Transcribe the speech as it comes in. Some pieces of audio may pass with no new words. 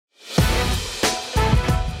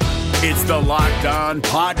It's the Locked On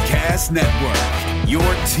Podcast Network, your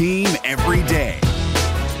team every day.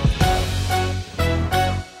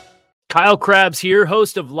 Kyle Krabs here,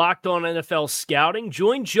 host of Locked On NFL Scouting.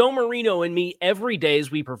 Join Joe Marino and me every day as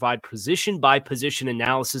we provide position-by-position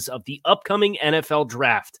analysis of the upcoming NFL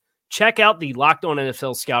Draft. Check out the Locked On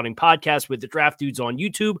NFL Scouting podcast with the Draft Dudes on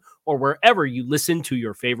YouTube or wherever you listen to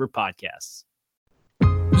your favorite podcasts.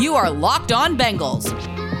 You are Locked On Bengals,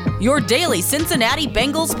 your daily Cincinnati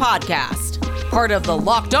Bengals podcast. Part of the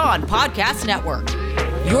Locked On Podcast Network,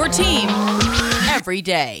 your team every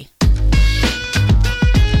day.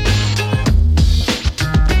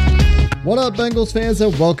 What up, Bengals fans,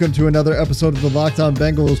 and welcome to another episode of the Locked On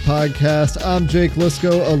Bengals podcast. I'm Jake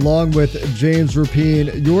Lisco, along with James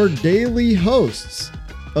Rapien, your daily hosts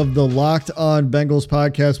of the Locked On Bengals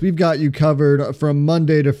podcast. We've got you covered from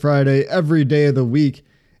Monday to Friday, every day of the week,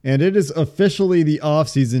 and it is officially the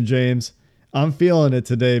offseason, James. I'm feeling it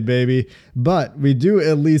today, baby. But we do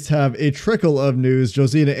at least have a trickle of news.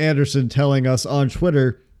 Josina Anderson telling us on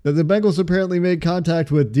Twitter that the Bengals apparently made contact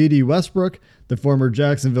with Dede Westbrook, the former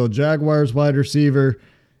Jacksonville Jaguars wide receiver,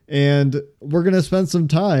 and we're going to spend some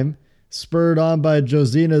time, spurred on by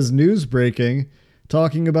Josina's news breaking,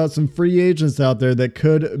 talking about some free agents out there that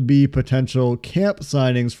could be potential camp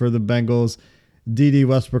signings for the Bengals, Dede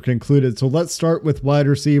Westbrook included. So let's start with wide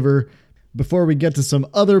receiver before we get to some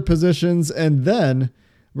other positions, and then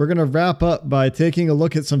we're going to wrap up by taking a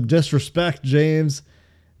look at some disrespect, James.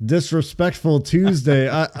 Disrespectful Tuesday.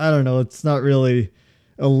 I don't know. It's not really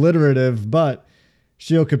alliterative, but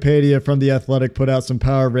Sheil Kapadia from The Athletic put out some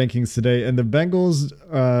power rankings today, and the Bengals,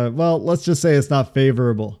 well, let's just say it's not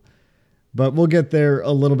favorable, but we'll get there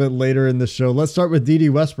a little bit later in the show. Let's start with Dede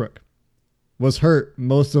Westbrook. Was hurt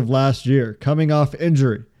most of last year, coming off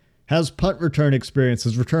injury, has punt return experience,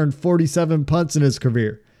 has returned 47 punts in his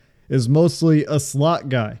career, is mostly a slot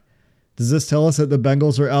guy. Does this tell us that the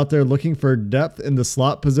Bengals are out there looking for depth in the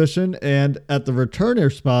slot position and at the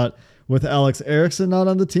returner spot with Alex Erickson not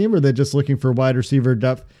on the team? Or are they just looking for wide receiver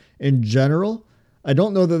depth in general? I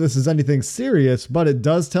don't know that this is anything serious, but it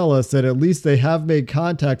does tell us that at least they have made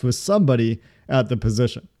contact with somebody at the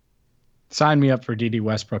position. Sign me up for Dede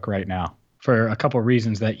Westbrook right now for a couple of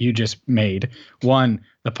reasons that you just made. One,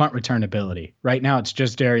 the punt return ability. Right now it's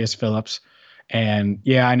just Darius Phillips. And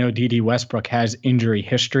yeah, I know Dede Westbrook has injury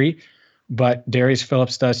history, but Darius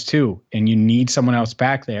Phillips does too, and you need someone else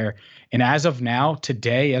back there. And as of now,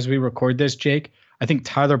 today, as we record this, Jake, I think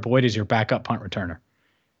Tyler Boyd is your backup punt returner.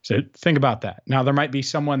 So think about that. Now, there might be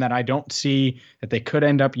someone that I don't see that they could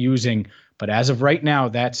end up using, but as of right now,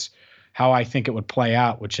 that's how I think it would play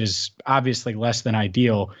out, which is obviously less than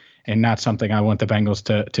ideal and not something I want the Bengals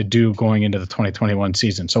to do going into the 2021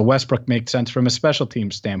 season. So Westbrook makes sense from a special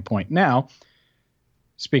team standpoint. Now,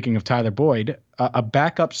 speaking of Tyler Boyd, a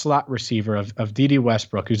backup slot receiver of Dede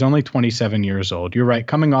Westbrook, who's only 27 years old. You're right,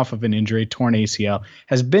 coming off of an injury, torn ACL,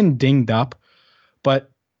 has been dinged up.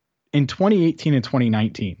 But in 2018 and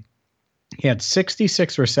 2019, he had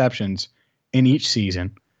 66 receptions in each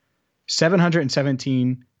season,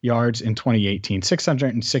 717 yards in 2018,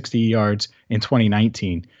 660 yards in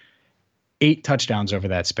 2019, 8 touchdowns over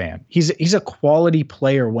that span. He's a quality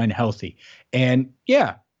player when healthy. And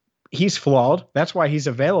yeah, he's flawed. That's why he's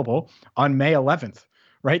available on May 11th,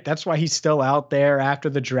 right? That's why he's still out there after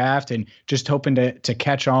the draft and just hoping to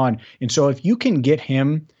catch on. And so if you can get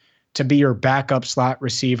him to be your backup slot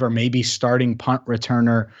receiver, maybe starting punt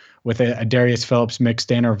returner with a Darius Phillips mixed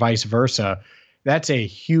in or vice versa, that's a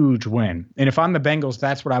huge win. And if I'm the Bengals,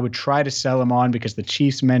 that's what I would try to sell him on, because the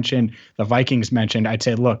Chiefs mentioned, the Vikings mentioned. I'd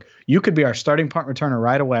say, look, you could be our starting punt returner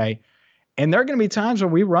right away. And there are going to be times where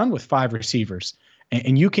we run with 5 receivers.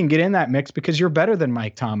 And you can get in that mix because you're better than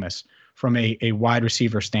Mike Thomas from a wide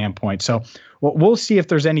receiver standpoint. So we'll see if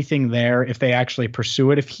there's anything there, if they actually pursue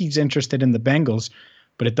it, if he's interested in the Bengals.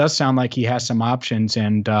 But it does sound like he has some options.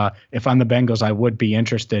 And if I'm the Bengals, I would be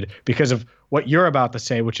interested because of what you're about to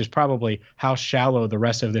say, which is probably how shallow the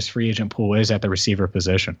rest of this free agent pool is at the receiver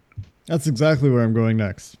position. That's exactly where I'm going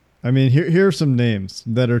next. I mean, here are some names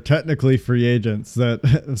that are technically free agents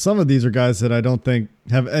that some of these are guys that I don't think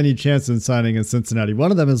have any chance in signing in Cincinnati.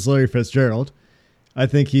 One of them is Larry Fitzgerald. I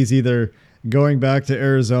think he's either going back to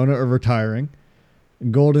Arizona or retiring.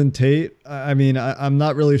 Golden Tate, I mean, I'm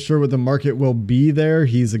not really sure what the market will be there.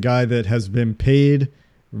 He's a guy that has been paid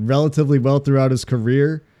relatively well throughout his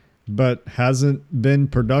career, but hasn't been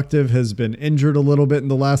productive, has been injured a little bit in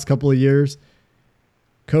the last couple of years.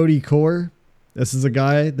 Cody Core, this is a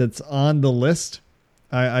guy that's on the list.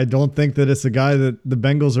 I don't think that it's a guy that the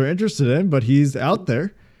Bengals are interested in, but he's out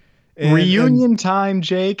there. Reunion time,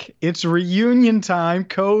 Jake. It's reunion time.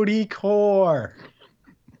 Cody Core.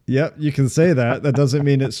 Yep, you can say that. That doesn't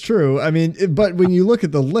mean it's true. I mean, but when you look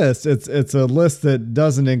at the list, it's a list that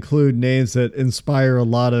doesn't include names that inspire a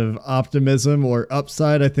lot of optimism or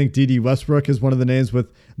upside. I think D.D. Westbrook is one of the names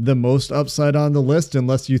with the most upside on the list,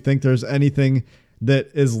 unless you think there's anything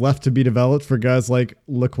that is left to be developed for guys like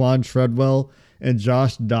Laquan Treadwell and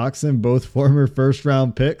Josh Doxson, both former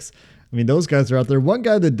first-round picks. I mean, those guys are out there. One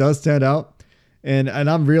guy that does stand out, and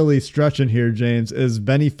I'm really stretching here, James, is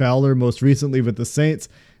Benny Fowler, most recently with the Saints.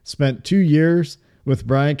 Spent 2 years with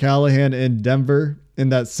Brian Callahan in Denver. In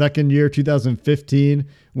that second year, 2015,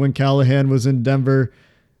 when Callahan was in Denver,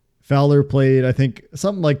 Fowler played, I think,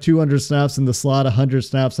 something like 200 snaps in the slot, 100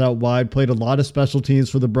 snaps out wide, played a lot of special teams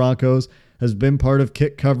for the Broncos, has been part of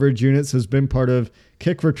kick coverage units, has been part of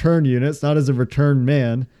kick return units, not as a return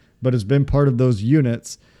man, but has been part of those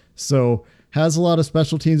units. So has a lot of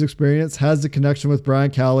special teams experience, has the connection with Brian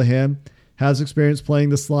Callahan, has experience playing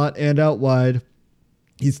the slot and out wide.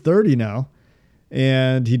 He's 30 now,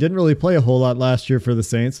 and he didn't really play a whole lot last year for the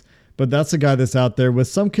Saints, but that's a guy that's out there with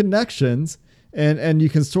some connections, and you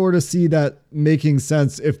can sort of see that making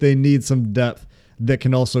sense if they need some depth that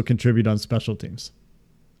can also contribute on special teams.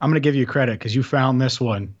 I'm going to give you credit because you found this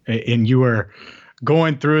one, and you were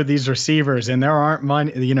going through these receivers, and there aren't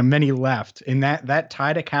many left. And that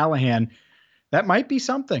tie to Callahan, that might be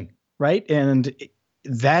something, right? And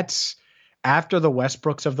that's after the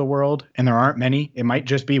Westbrooks of the world, and there aren't many. It might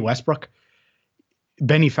just be Westbrook.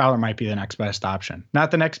 Benny Fowler might be the next best option. Not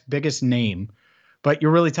the next biggest name, but you're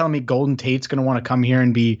really telling me Golden Tate's going to want to come here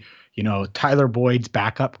and be, Tyler Boyd's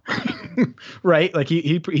backup, right? Like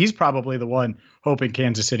he's probably the one hoping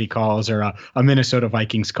Kansas City calls or a Minnesota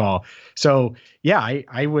Vikings call. So yeah,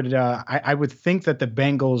 I would think that the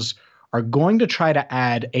Bengals are going to try to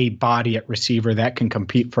add a body at receiver that can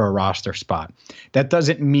compete for a roster spot. That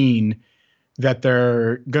doesn't mean that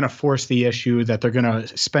they're going to force the issue, that they're going to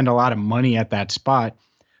spend a lot of money at that spot,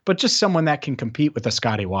 but just someone that can compete with a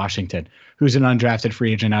Scotty Washington, who's an undrafted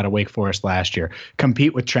free agent out of Wake Forest last year,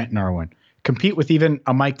 compete with Trent Irwin, compete with even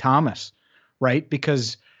a Mike Thomas, right?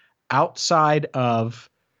 Because outside of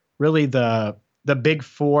really the big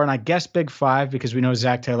four, and I guess big five, because we know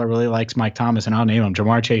Zach Taylor really likes Mike Thomas, and I'll name them: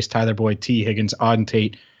 Jamar Chase, Tyler Boyd, T. Higgins, Auden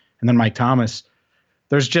Tate, and then Mike Thomas.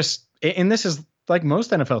 There's just, and this is like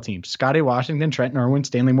most NFL teams, Scotty Washington, Trent Irwin,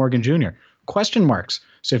 Stanley Morgan Jr., question marks.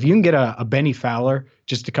 So if you can get a Benny Fowler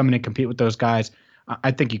just to come in and compete with those guys,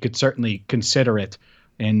 I think you could certainly consider it.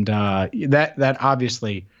 And that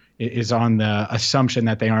obviously is on the assumption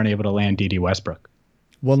that they aren't able to land D.D. Westbrook.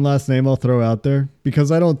 One last name I'll throw out there,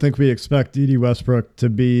 because I don't think we expect D.D. Westbrook to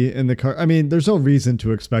be in the car. I mean, there's no reason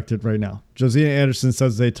to expect it right now. Josina Anderson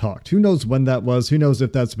says they talked. Who knows when that was? Who knows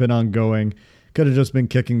if that's been ongoing? Could have just been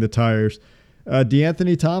kicking the tires.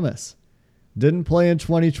 DeAnthony Thomas didn't play in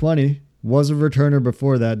 2020, was a returner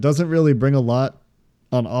before that. Doesn't really bring a lot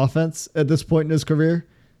on offense at this point in his career.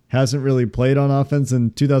 Hasn't really played on offense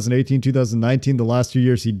in 2018, 2019, the last 2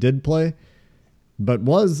 years he did play, but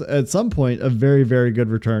was at some point a very, very good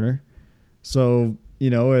returner. So,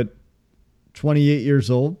 at 28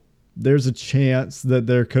 years old, there's a chance that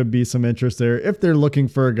there could be some interest there if they're looking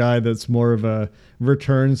for a guy that's more of a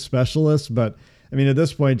return specialist. But I mean, at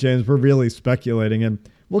this point, James, we're really speculating, and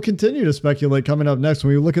we'll continue to speculate coming up next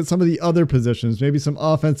when we look at some of the other positions, maybe some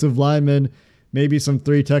offensive linemen, maybe some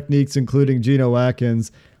three techniques, including Geno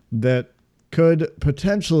Atkins, that could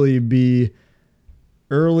potentially be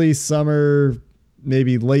early summer,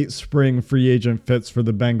 maybe late spring free agent fits for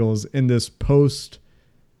the Bengals in this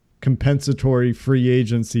post-compensatory free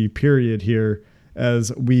agency period here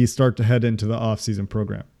as we start to head into the offseason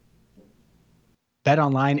program.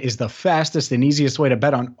 BetOnline is the fastest and easiest way to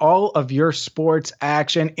bet on all of your sports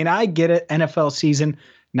action. And I get it, NFL season,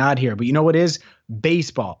 not here. But you know what is?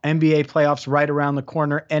 Baseball, NBA playoffs right around the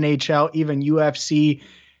corner, NHL, even UFC,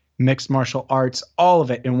 mixed martial arts, all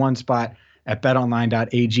of it in one spot at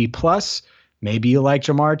betonline.ag. Plus, maybe you like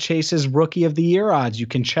Jamar Chase's Rookie of the Year odds. You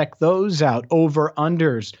can check those out.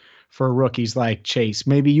 Over-unders for rookies like Chase.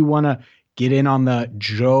 Maybe you want to get in on the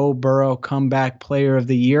Joe Burrow Comeback Player of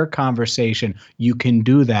the Year conversation. You can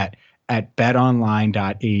do that at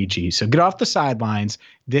betonline.ag. So get off the sidelines.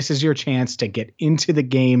 This is your chance to get into the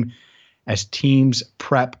game as teams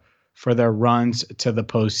prep for their runs to the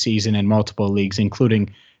postseason in multiple leagues, including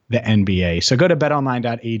the NBA. So go to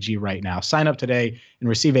betonline.ag right now. Sign up today and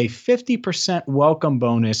receive a 50% welcome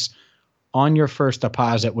bonus on your first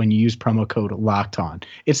deposit when you use promo code LOCKEDON.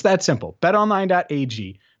 It's that simple.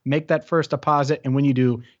 betonline.ag. Make that first deposit, and when you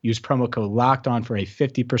do, use promo code LOCKEDON for a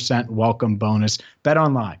 50% welcome bonus.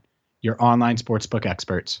 BetOnline, your online sportsbook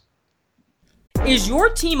experts. Is your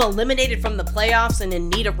team eliminated from the playoffs and in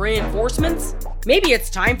need of reinforcements? Maybe it's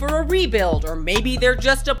time for a rebuild, or maybe they're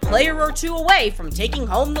just a player or two away from taking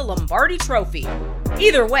home the Lombardi Trophy.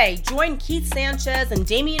 Either way, join Keith Sanchez and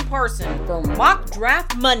Damian Parson for Mock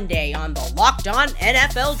Draft Monday on the Locked On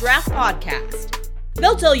NFL Draft Podcast.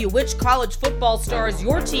 They'll tell you which college football stars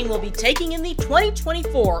your team will be taking in the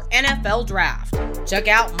 2024 NFL Draft. Check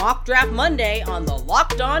out Mock Draft Monday on the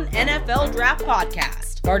Locked On NFL Draft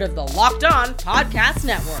Podcast, part of the Locked On Podcast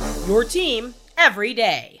Network, your team every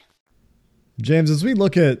day. James, as we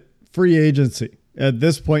look at free agency at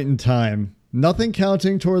this point in time, nothing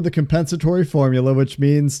counting toward the compensatory formula, which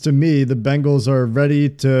means to me the Bengals are ready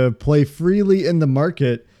to play freely in the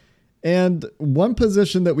market. And one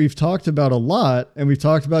position that we've talked about a lot, and we've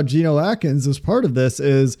talked about Geno Atkins as part of this,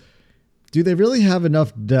 is do they really have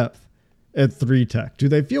enough depth at 3 tech? Do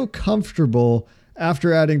they feel comfortable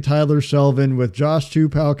after adding Tyler Shelvin, with Josh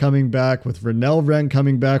Tupou coming back, with Renell Wren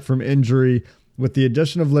coming back from injury, with the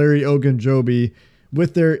addition of Larry Ogunjobi,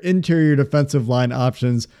 with their interior defensive line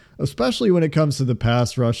options, especially when it comes to the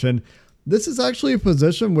pass rush? And this is actually a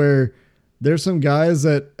position where there's some guys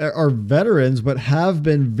that are veterans but have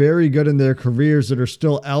been very good in their careers that are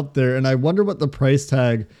still out there. And I wonder what the price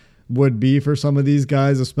tag would be for some of these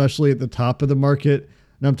guys, especially at the top of the market.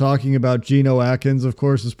 And I'm talking about Geno Atkins, of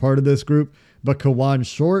course, as part of this group, but Kawann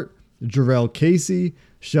Short, Jurrell Casey,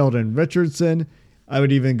 Sheldon Richardson. I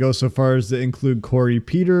would even go so far as to include Corey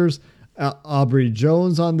Peters, Aubrey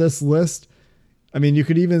Jones on this list. I mean, you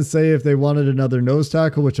could even say if they wanted another nose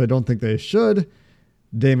tackle, which I don't think they should,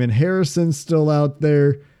 Damon Harrison's still out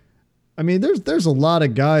there. I mean, there's a lot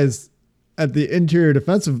of guys at the interior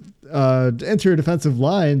defensive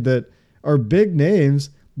line that are big names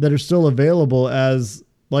that are still available as,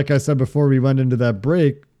 like I said before we went into that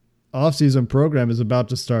break, offseason program is about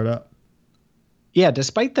to start up. Yeah,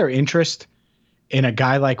 despite their interest in a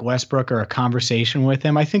guy like Westbrook or a conversation with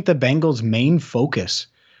him, I think the Bengals' main focus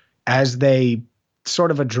as they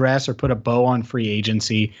sort of address or put a bow on free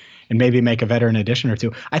agency and maybe make a veteran addition or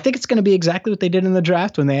two, I think it's going to be exactly what they did in the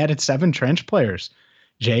draft when they added 7 trench players,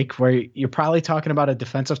 Jake, where you're probably talking about a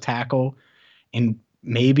defensive tackle and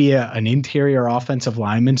maybe an interior offensive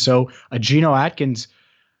lineman. So a Geno Atkins,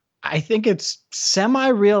 I think it's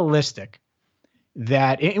semi-realistic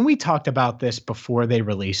that, and we talked about this before they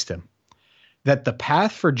released him, that the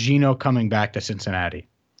path for Geno coming back to Cincinnati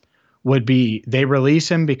would be they release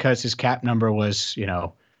him because his cap number was,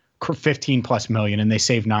 15 plus million, and they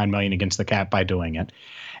saved $9 million against the cap by doing it.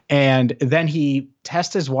 And then he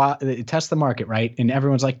tests the market, right? And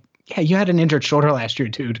everyone's like, yeah, you had an injured shoulder last year,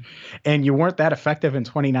 dude. And you weren't that effective in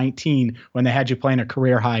 2019 when they had you playing a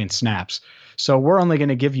career high in snaps. So we're only going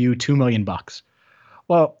to give you $2 million.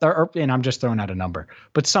 Well, and I'm just throwing out a number,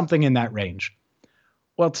 but something in that range.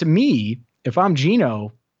 Well, to me, if I'm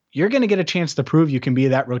Geno, you're going to get a chance to prove you can be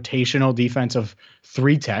that rotational defensive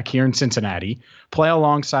 3 tech here in Cincinnati, play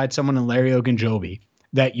alongside someone in Larry Ogunjobi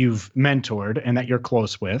that you've mentored and that you're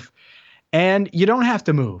close with, and you don't have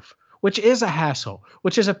to move, which is a hassle,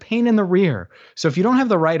 which is a pain in the rear. So if you don't have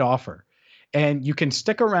the right offer and you can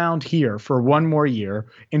stick around here for 1 more year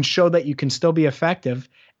and show that you can still be effective,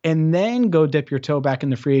 and then go dip your toe back in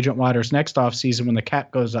the free agent waters next offseason when the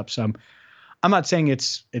cap goes up some, I'm not saying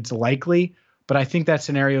it's likely, but I think that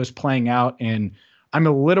scenario is playing out, and I'm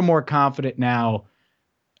a little more confident now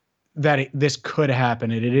that this could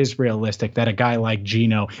happen, and it is realistic that a guy like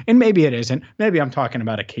Geno, and maybe it isn't, maybe I'm talking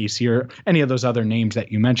about a Casey or any of those other names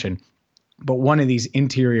that you mentioned, but one of these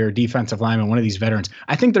interior defensive linemen, one of these veterans,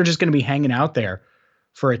 I think they're just going to be hanging out there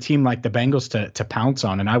for a team like the Bengals to pounce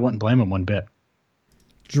on, and I wouldn't blame them one bit.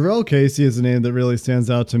 Jurrell Casey is a name that really stands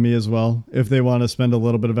out to me as well, if they want to spend a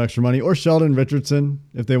little bit of extra money, or Sheldon Richardson,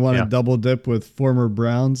 if they want to double dip with former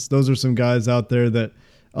Browns. Those are some guys out there that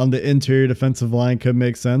on the interior defensive line could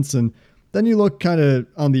make sense. And then you look kind of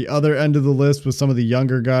on the other end of the list with some of the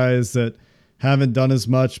younger guys that haven't done as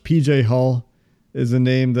much. PJ Hall is a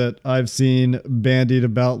name that I've seen bandied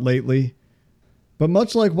about lately. But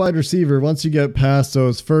much like wide receiver, once you get past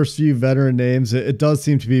those first few veteran names, it does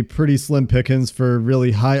seem to be pretty slim pickings for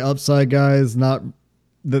really high upside guys, not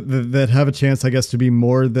that have a chance, I guess, to be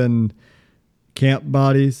more than camp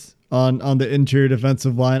bodies on the interior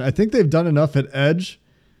defensive line. I think they've done enough at edge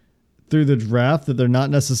through the draft that they're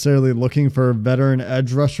not necessarily looking for a veteran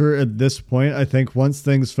edge rusher at this point. I think once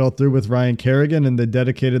things fell through with Ryan Kerrigan and they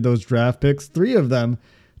dedicated those draft picks, 3 of them,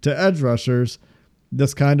 to edge rushers,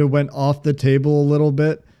 this kind of went off the table a little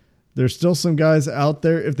bit. There's still some guys out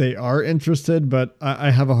there if they are interested, but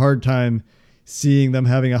I have a hard time seeing them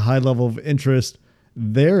having a high level of interest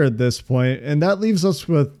there at this point. And that leaves us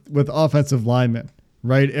with offensive linemen,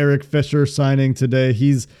 right? Eric Fisher signing today.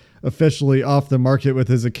 He's officially off the market with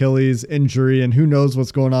his Achilles injury, and who knows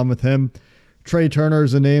what's going on with him. Trey Turner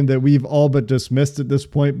is a name that we've all but dismissed at this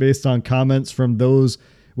point based on comments from those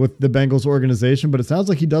with the Bengals organization, but it sounds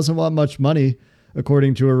like he doesn't want much money,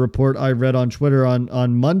 according to a report I read on Twitter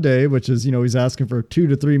on Monday, which is, he's asking for $2 to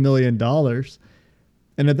 $3 million.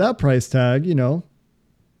 And at that price tag,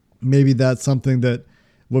 maybe that's something that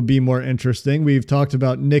would be more interesting. We've talked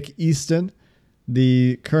about Nick Easton,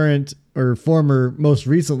 the current or former, most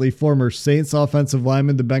recently former Saints offensive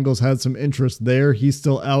lineman. The Bengals had some interest there. He's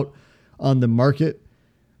still out on the market.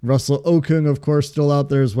 Russell Okung, of course, still out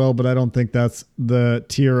there as well, but I don't think that's the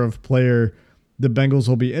tier of player the Bengals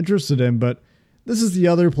will be interested in. But this is the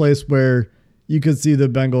other place where you could see the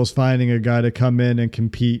Bengals finding a guy to come in and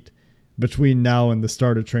compete between now and the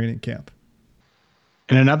start of training camp.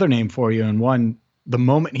 And another name for you, and one, the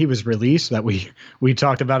moment he was released that we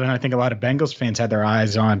talked about, and I think a lot of Bengals fans had their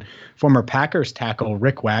eyes on, former Packers tackle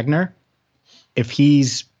Rick Wagner. If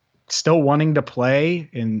he's still wanting to play,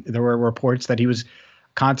 and there were reports that he was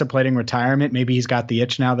contemplating retirement, maybe he's got the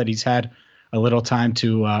itch now that he's had a little time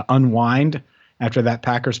to unwind after that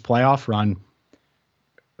Packers playoff run.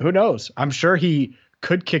 Who knows? I'm sure he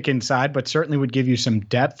could kick inside, but certainly would give you some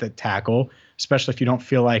depth at tackle, especially if you don't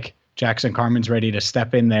feel like Jackson Carman's ready to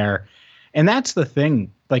step in there. And that's the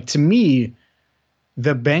thing. Like, to me,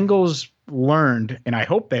 the Bengals learned, and I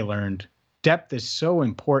hope they learned, depth is so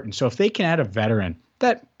important. So if they can add a veteran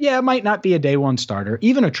that, it might not be a day one starter,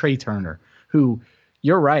 even a Trey Turner, who,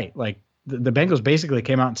 you're right, like the Bengals basically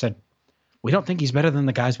came out and said, we don't think he's better than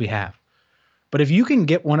the guys we have. But if you can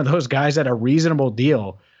get one of those guys at a reasonable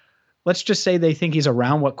deal, let's just say they think he's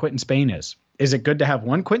around what Quinton Spain is. Is it good to have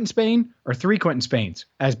one Quinton Spain or three Quinton Spains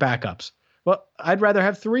as backups? Well, I'd rather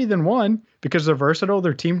have three than one because they're versatile,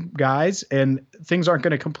 they're team guys, and things aren't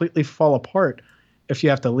going to completely fall apart if you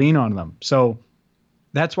have to lean on them. So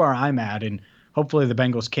that's where I'm at, and hopefully the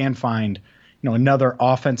Bengals can find, another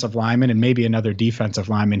offensive lineman and maybe another defensive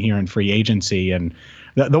lineman here in free agency. And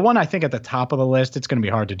the one I think at the top of the list, it's going to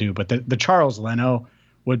be hard to do, but the Charles Leno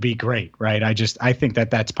would be great, right? I think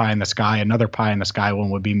that's pie in the sky. Another pie in the sky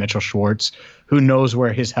one would be Mitchell Schwartz. Who knows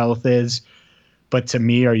where his health is? But to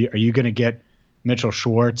me, are you going to get Mitchell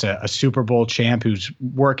Schwartz, a Super Bowl champ who's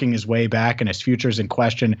working his way back and his future's in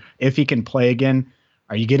question? If he can play again,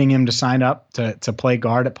 are you getting him to sign up to play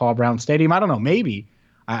guard at Paul Brown Stadium? I don't know. Maybe.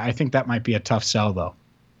 I think that might be a tough sell, though.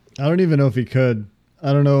 I don't even know if he could.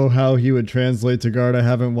 I don't know how he would translate to guard. I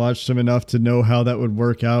haven't watched him enough to know how that would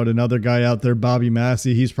work out. Another guy out there, Bobby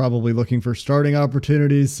Massey, he's probably looking for starting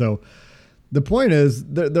opportunities. So the point is,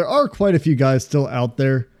 there are quite a few guys still out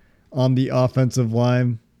there on the offensive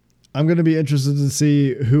line. I'm going to be interested to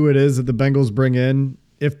see who it is that the Bengals bring in,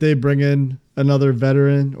 if they bring in another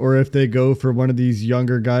veteran or if they go for one of these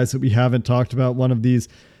younger guys that we haven't talked about, one of these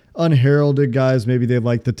unheralded guys. Maybe they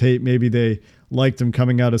like the tape. Maybe they liked him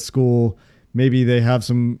coming out of school. Maybe they have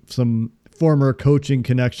some former coaching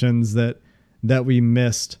connections that we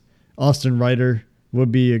missed. Austin Reiter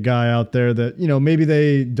would be a guy out there that, maybe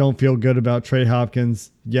they don't feel good about Trey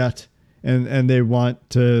Hopkins yet, and they want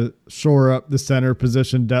to shore up the center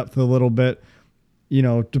position depth a little bit,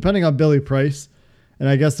 depending on Billy Price. And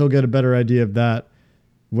I guess they'll get a better idea of that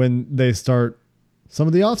when they start some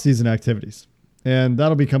of the offseason activities. And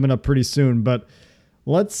that'll be coming up pretty soon. But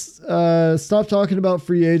let's stop talking about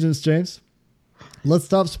free agents, James. Let's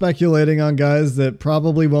stop speculating on guys that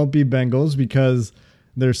probably won't be Bengals because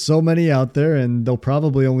there's so many out there and they'll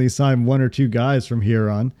probably only sign one or two guys from here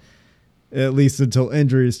on, at least until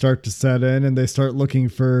injuries start to set in and they start looking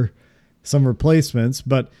for some replacements.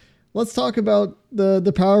 But let's talk about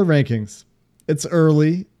the power rankings. It's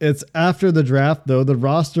early. It's after the draft, though. The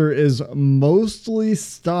roster is mostly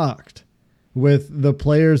stocked with the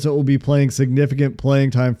players that will be playing significant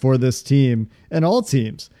playing time for this team and all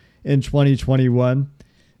teams in 2021.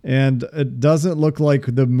 And it doesn't look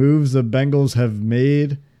like the moves the Bengals have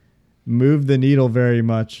made move the needle very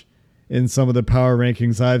much in some of the power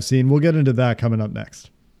rankings I've seen. We'll get into that coming up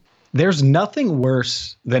next. There's nothing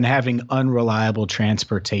worse than having unreliable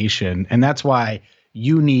transportation. And that's why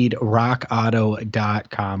you need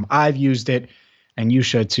rockauto.com. I've used it, and you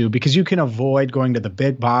should too, because you can avoid going to the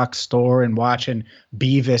big box store and watching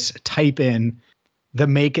Beavis type in the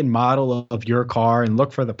make and model of your car and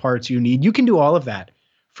look for the parts you need. You can do all of that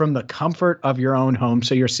from the comfort of your own home.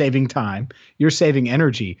 So you're saving time, you're saving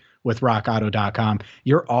energy with rockauto.com.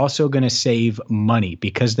 You're also going to save money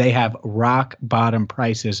because they have rock bottom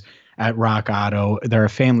prices at Rock Auto. They're a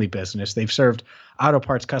family business. They've served auto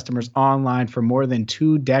parts customers online for more than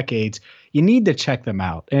 2 decades. You need to check them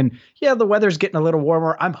out. And yeah, the weather's getting a little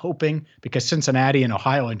warmer. I'm hoping, because Cincinnati and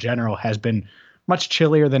Ohio in general has been much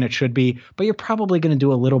chillier than it should be, but you're probably going to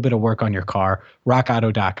do a little bit of work on your car.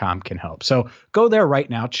 RockAuto.com can help. So go there right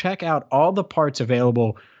now. Check out all the parts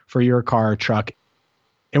available for your car or truck.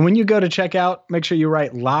 And when you go to check out, make sure you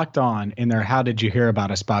write Locked On in their How Did You Hear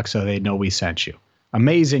About Us box so they know we sent you.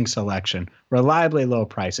 Amazing selection, reliably low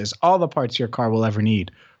prices, all the parts your car will ever need.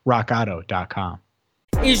 RockAuto.com.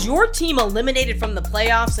 Is your team eliminated from the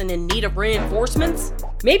playoffs and in need of reinforcements?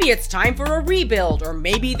 Maybe it's time for a rebuild, or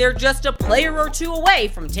maybe they're just a player or two away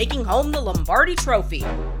from taking home the Lombardi Trophy.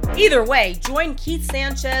 Either way, join Keith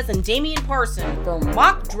Sanchez and Damian Parson for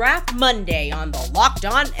Mock Draft Monday on the Locked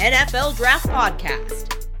On NFL Draft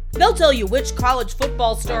Podcast. They'll tell you which college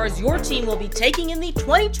football stars your team will be taking in the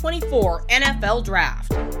 2024 NFL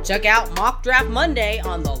Draft. Check out Mock Draft Monday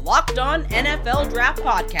on the Locked On NFL Draft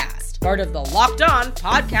Podcast, part of the Locked On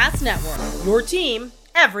Podcast Network, your team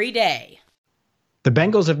every day. The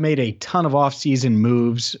Bengals have made a ton of offseason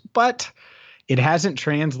moves, but it hasn't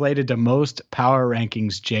translated to most power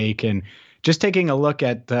rankings, Jake. And just taking a look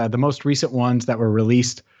at the most recent ones that were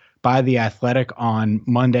released by The Athletic on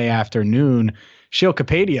Monday afternoon, Sheil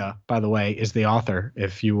Kapadia, by the way, is the author.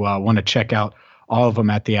 If you want to check out all of them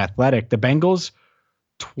at The Athletic, the Bengals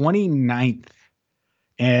 29th.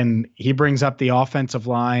 And he brings up the offensive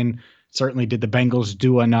line. Certainly did the Bengals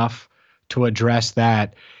do enough to address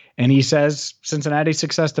that? And he says Cincinnati's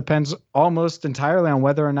success depends almost entirely on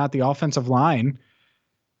whether or not the offensive line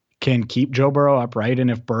can keep Joe Burrow upright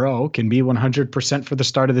and if Burrow can be 100% for the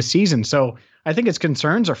start of the season. So I think his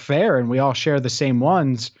concerns are fair and we all share the same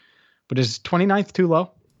ones. But is 29th too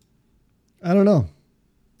low? I don't know.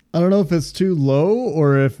 I don't know if it's too low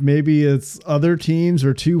or if maybe it's other teams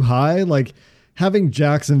are too high. Like having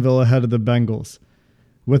Jacksonville ahead of the Bengals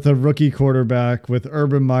with a rookie quarterback, with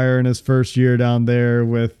Urban Meyer in his first year down there,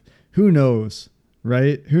 with who knows,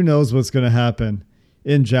 right? Who knows what's going to happen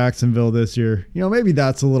in Jacksonville this year. You know, maybe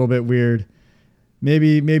that's a little bit weird.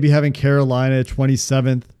 Maybe having Carolina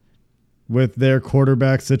 27th with their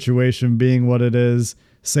quarterback situation being what it is.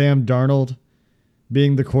 Sam Darnold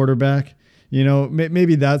being the quarterback, you know,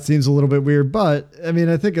 maybe that seems a little bit weird, but I mean,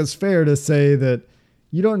 I think it's fair to say that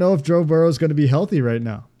you don't know if Joe Burrow is going to be healthy right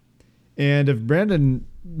now. And if Brandon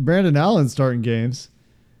Allen's starting games,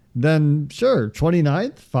 then sure,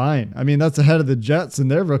 29th, fine. I mean, that's ahead of the Jets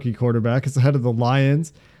and their rookie quarterback. It's ahead of the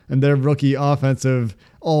Lions and their rookie offensive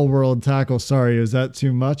all-world tackle. Sorry, is that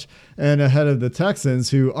too much? And ahead of the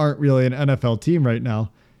Texans, who aren't really an NFL team right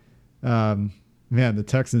now. Man, the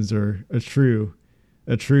Texans are a true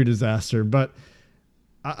disaster. But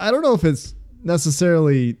I don't know if it's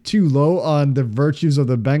necessarily too low on the virtues of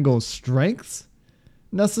the Bengals' strengths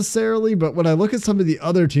necessarily. But when I look at some of the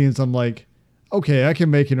other teams, I'm like, okay, I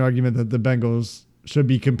can make an argument that the Bengals should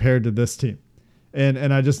be compared to this team.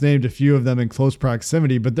 And I just named a few of them in close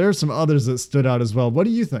proximity, but there are some others that stood out as well. What do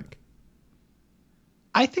you think?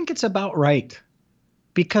 I think it's about right.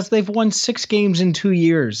 Because they've won 6 games in 2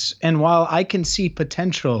 years. And while I can see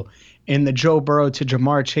potential in the Joe Burrow to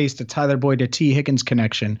Jamar Chase to Tyler Boyd to T. Higgins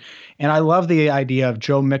connection, and I love the idea of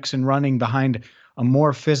Joe Mixon running behind a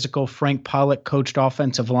more physical Frank Pollock coached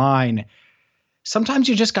offensive line, sometimes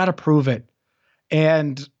you just got to prove it.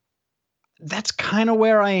 And that's kind of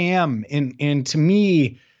where I am. And to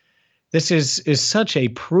me, this is such a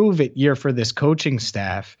prove it year for this coaching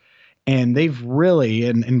staff. And they've really,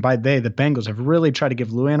 and by they, the Bengals have really tried to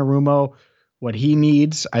give Lou Anarumo what he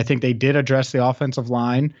needs. I think they did address the offensive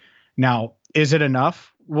line. Now, is it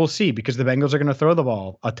enough? We'll see, because the Bengals are going to throw the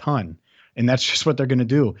ball a ton, and that's just what they're going to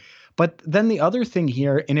do. But then the other thing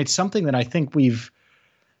here, and it's something that I think we've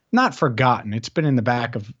not forgotten, it's been in the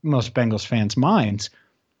back of most Bengals fans' minds,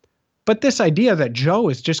 but this idea that Joe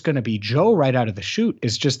is just going to be Joe right out of the chute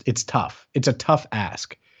is just, it's tough. It's a tough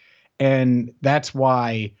ask. And that's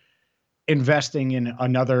why investing in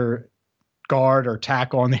another guard or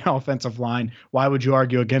tackle on the offensive line, why would you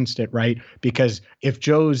argue against it, right? Because if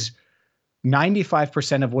Joe's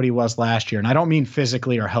 95% of what he was last year, and I don't mean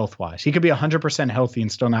physically or health-wise, he could be 100% healthy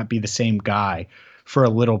and still not be the same guy for a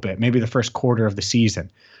little bit, maybe the first quarter of the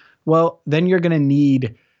season. Well, then you're going to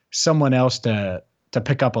need someone else to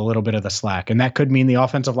pick up a little bit of the slack, and that could mean the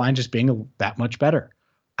offensive line just being that much better.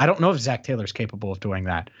 I don't know if Zach Taylor's capable of doing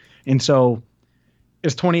that. And so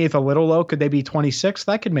is 28th a little low? Could they be 26th?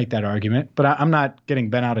 I could make that argument, but I'm not getting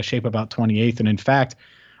bent out of shape about 28th. And in fact,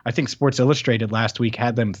 I think Sports Illustrated last week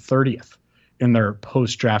had them 30th in their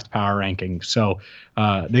post-draft power rankings. So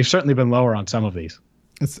they've certainly been lower on some of these.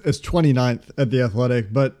 It's 29th at The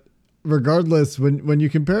Athletic, but regardless, when you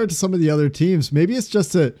compare it to some of the other teams, maybe it's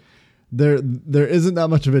just that there isn't that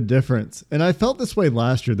much of a difference. And I felt this way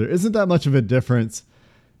last year. There isn't that much of a difference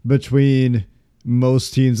between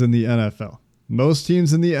most teams in the NFL. Most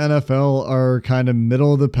teams in the NFL are kind of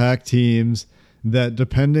middle of the pack teams that,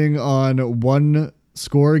 depending on one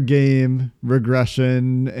score game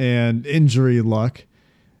regression and injury luck,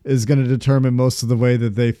 is going to determine most of the way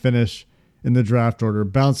that they finish in the draft order.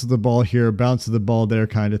 Bounce of the ball here, bounce of the ball there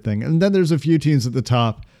kind of thing. And then there's a few teams at the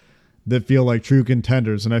top that feel like true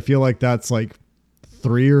contenders. And I feel like that's like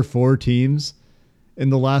 3 or 4 teams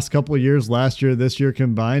in the last couple of years, last year, this year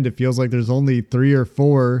combined. It feels like there's only 3 or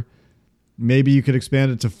 4. Maybe you could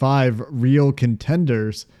expand it to 5 real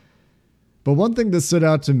contenders. But one thing that stood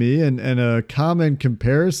out to me, and a common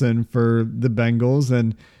comparison for the Bengals,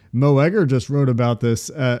 and Mo Egger just wrote about this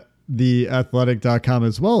at theathletic.com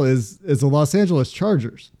as well, is the Los Angeles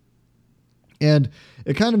Chargers. And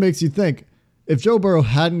it kind of makes you think, if Joe Burrow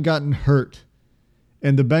hadn't gotten hurt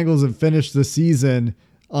and the Bengals had finished the season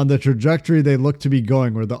on the trajectory they looked to be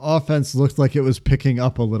going, where the offense looked like it was picking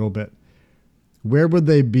up a little bit, where would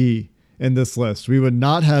they be in this list? We would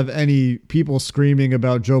not have any people screaming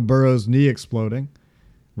about Joe Burrow's knee exploding,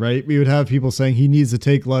 right? We would have people saying he needs to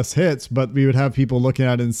take less hits, but we would have people looking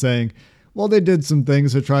at it and saying, well, they did some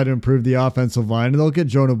things to try to improve the offensive line, and they'll get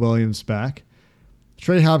Jonah Williams back.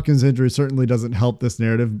 Trey Hopkins' injury certainly doesn't help this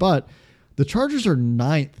narrative, but the Chargers are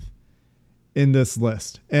 9th in this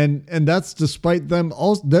list. And that's despite them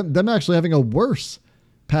actually having a worse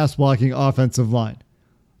pass blocking offensive line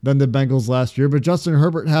than the Bengals last year. But Justin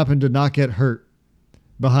Herbert happened to not get hurt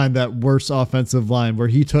behind that worse offensive line, where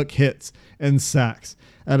he took hits and sacks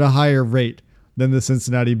at a higher rate than the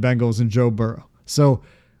Cincinnati Bengals and Joe Burrow. So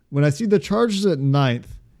when I see the Chargers at 9th,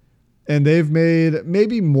 and they've made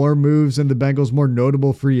maybe more moves than the Bengals, more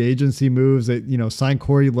notable free agency moves. They, signed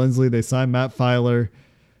Corey Linsley. They signed Matt Filer.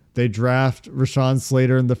 They draft Rashawn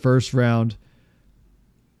Slater in the first round.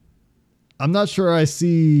 I'm not sure I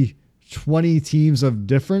see 20 teams of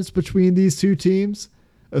difference between these two teams,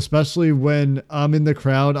 especially when I'm in the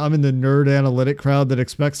crowd. I'm in the nerd analytic crowd that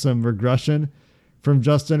expects some regression from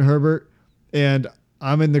Justin Herbert. And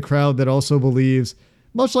I'm in the crowd that also believes,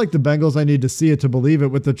 much like the Bengals, I need to see it to believe it.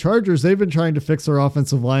 With the Chargers, they've been trying to fix their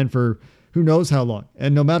offensive line for who knows how long.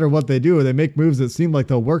 And no matter what they do, they make moves that seem like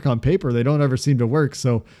they'll work on paper. They don't ever seem to work.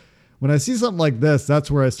 So when I see something like this,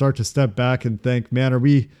 that's where I start to step back and think, man, are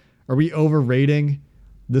we overrating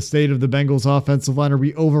the state of the Bengals offensive line? Are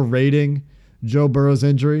we overrating Joe Burrow's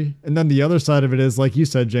injury? And then the other side of it is, like you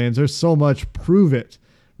said, James, there's so much prove it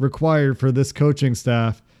required for this coaching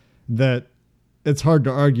staff that it's hard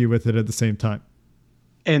to argue with it at the same time.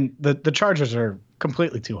 And the Chargers are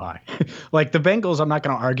completely too high. Like the Bengals, I'm not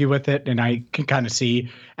going to argue with it. And I can kind of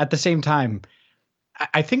see at the same time,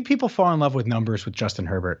 I think people fall in love with numbers with Justin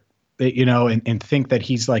Herbert, and think that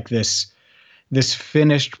he's like this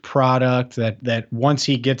finished product that once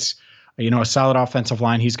he gets, a solid offensive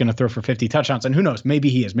line, he's going to throw for 50 touchdowns. And who knows, maybe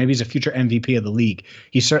he is. Maybe he's a future MVP of the league.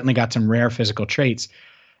 He's certainly got some rare physical traits.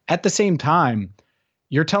 At the same time,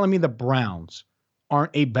 you're telling me the Browns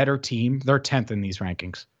aren't a better team, they're 10th in these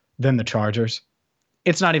rankings, than the Chargers.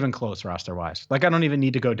 It's not even close roster-wise. Like, I don't even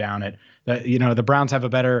need to go down it. The Browns have a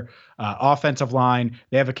better offensive line.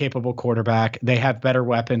 They have a capable quarterback. They have better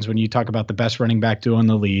weapons when you talk about the best running back duo in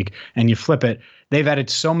the league. And you flip it, they've added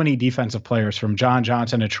so many defensive players, from John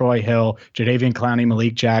Johnson to Troy Hill, Jadeveon Clowney,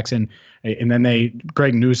 Malik Jackson, and then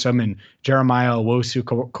Greg Newsome and Jeremiah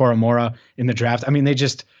Owusu-Koramoah in the draft. I mean, they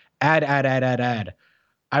just add.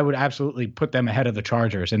 I would absolutely put them ahead of the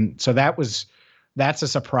Chargers. And so that's a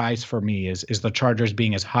surprise for me is the Chargers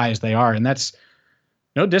being as high as they are. And that's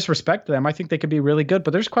no disrespect to them. I think they could be really good,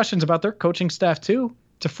 but there's questions about their coaching staff too.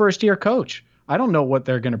 It's a first-year coach. I don't know what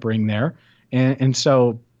they're going to bring there. And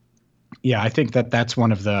so, yeah, I think that's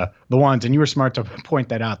one of the ones, and you were smart to point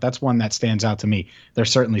that out. That's one that stands out to me. They're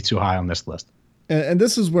certainly too high on this list. And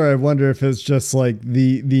this is where I wonder if it's just like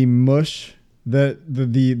the mush, that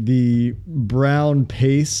the brown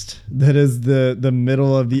paste that is the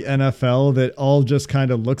middle of the NFL, that all just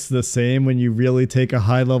kind of looks the same when you really take a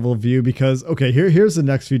high level view. Because, okay, here's the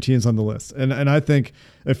next few teams on the list. And I think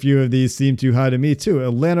a few of these seem too high to me too.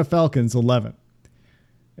 Atlanta Falcons, 11.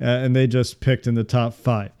 And they just picked in the top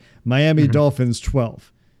 5. Miami Dolphins,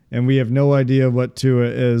 12. And we have no idea what Tua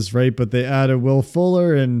is, right? But they added Will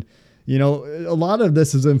Fuller, and a lot of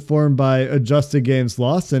this is informed by adjusted games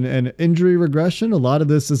lost and injury regression. A lot of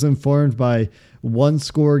this is informed by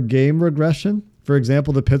one-score game regression. For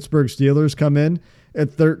example, the Pittsburgh Steelers come in at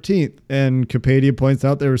 13th, and Kapadia points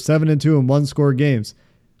out they were 7-2 in one-score games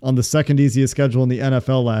on the second easiest schedule in the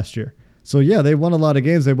NFL last year. So, yeah, they won a lot of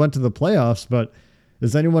games. They went to the playoffs, but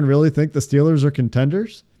does anyone really think the Steelers are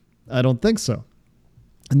contenders? I don't think so.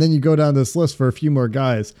 And then you go down this list for a few more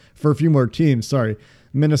teams.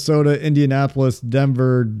 Minnesota, Indianapolis,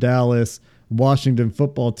 Denver, Dallas, Washington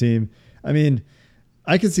football team. I mean,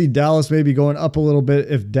 I could see Dallas maybe going up a little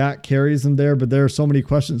bit if Dak carries them there, but there are so many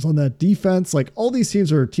questions on that defense. Like, all these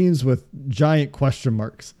teams are teams with giant question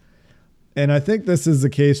marks. And I think this is the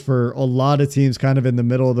case for a lot of teams kind of in the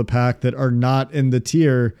middle of the pack that are not in the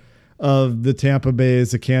tier of the Tampa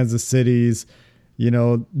Bays, the Kansas Cities,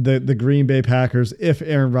 the Green Bay Packers, if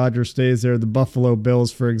Aaron Rodgers stays there, the Buffalo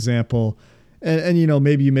Bills, for example. And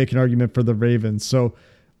maybe you make an argument for the Ravens. So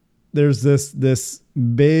there's this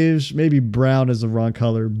beige, maybe brown is the wrong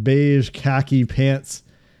color, beige khaki pants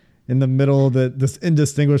in the middle that's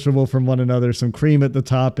indistinguishable from one another, some cream at the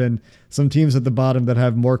top and some teams at the bottom that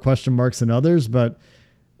have more question marks than others. But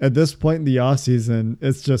at this point in the offseason,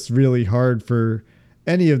 it's just really hard for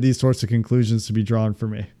any of these sorts of conclusions to be drawn for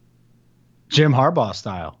me. Jim Harbaugh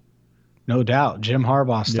style. No doubt. Jim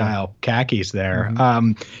Harbaugh style khakis there.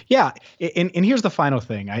 Mm-hmm. And here's the final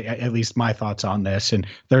thing, at least my thoughts on this. And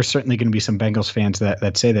there's certainly going to be some Bengals fans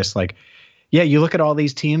that say this, like, yeah, you look at all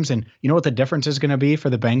these teams and you know what the difference is going to be for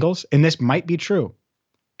the Bengals? And this might be true.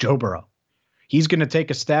 Joe Burrow. He's going to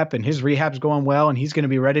take a step and his rehab's going well and he's going to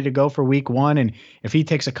be ready to go for week 1. And if he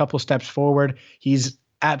takes a couple steps forward, he's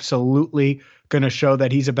absolutely going to show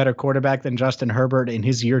that he's a better quarterback than Justin Herbert, and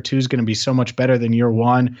his year 2 is going to be so much better than year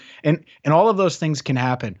 1. And all of those things can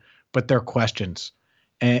happen, but they're questions.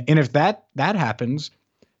 And if that happens,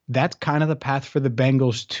 that's kind of the path for the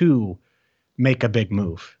Bengals to make a big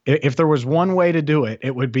move. If there was one way to do it,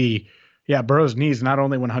 it would be, Burrow's knee's not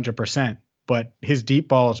only 100%, but his deep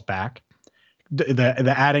ball is back.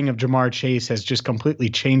 The adding of Jamar Chase has just completely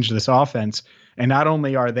changed this offense. And not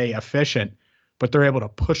only are they efficient, but they're able to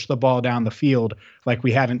push the ball down the field like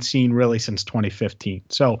we haven't seen really since 2015.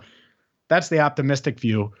 So that's the optimistic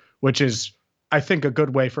view, which is, I think, a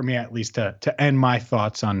good way for me at least to end my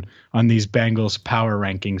thoughts on these Bengals power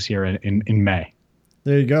rankings here in May.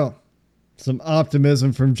 There you go. Some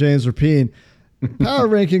optimism from James Rapien. Power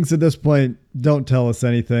rankings at this point don't tell us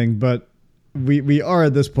anything, but we are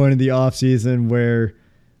at this point in the offseason where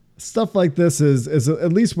stuff like this is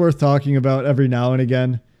at least worth talking about every now and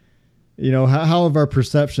again. How have our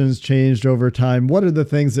perceptions changed over time? What are the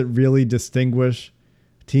things that really distinguish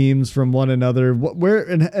teams from one another? Where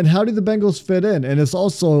and how do the Bengals fit in? And it's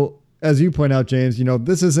also, as you point out, James,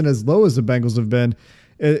 this isn't as low as the Bengals have been.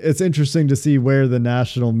 It's interesting to see where the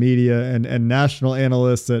national media and national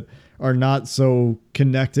analysts that are not so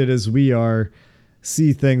connected as we are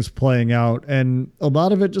see things playing out. And a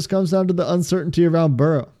lot of it just comes down to the uncertainty around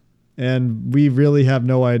Burrow. And we really have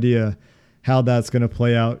no idea how that's going to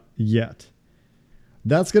play out yet.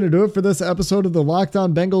 That's going to do it for this episode of the Locked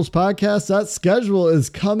On Bengals podcast. That schedule is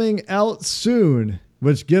coming out soon,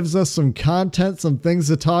 which gives us some content, some things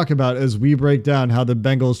to talk about as we break down how the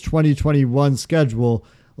Bengals 2021 schedule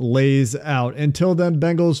lays out. Until then,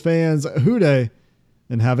 Bengals fans, hooday,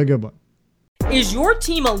 and have a good one. Is your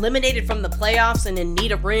team eliminated from the playoffs and in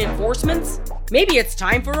need of reinforcements? Maybe it's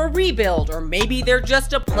time for a rebuild, or maybe they're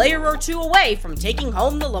just a player or two away from taking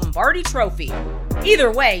home the Lombardi Trophy.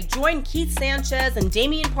 Either way, join Keith Sanchez and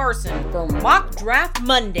Damian Parson for Mock Draft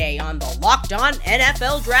Monday on the Locked On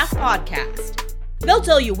NFL Draft Podcast. They'll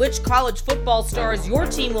tell you which college football stars your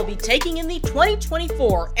team will be taking in the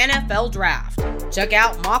 2024 NFL Draft. Check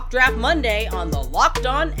out Mock Draft Monday on the Locked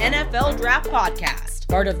On NFL Draft Podcast,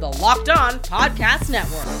 part of the Locked On Podcast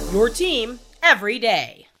Network, your team every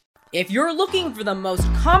day. If you're looking for the most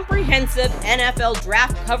comprehensive NFL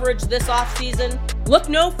draft coverage this offseason, look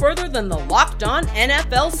no further than the Locked On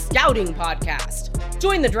NFL Scouting Podcast.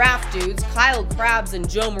 Join the draft dudes, Kyle Krabs and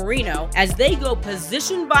Joe Marino, as they go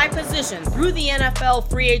position by position through the NFL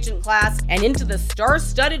free agent class and into the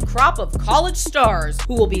star-studded crop of college stars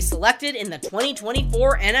who will be selected in the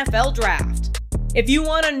 2024 NFL Draft. If you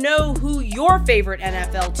want to know who your favorite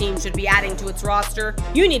NFL team should be adding to its roster,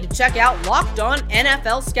 you need to check out Locked On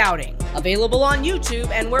NFL Scouting, available on YouTube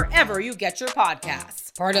and wherever you get your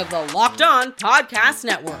podcasts. Part of the Locked On Podcast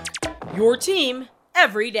Network, your team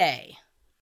every day.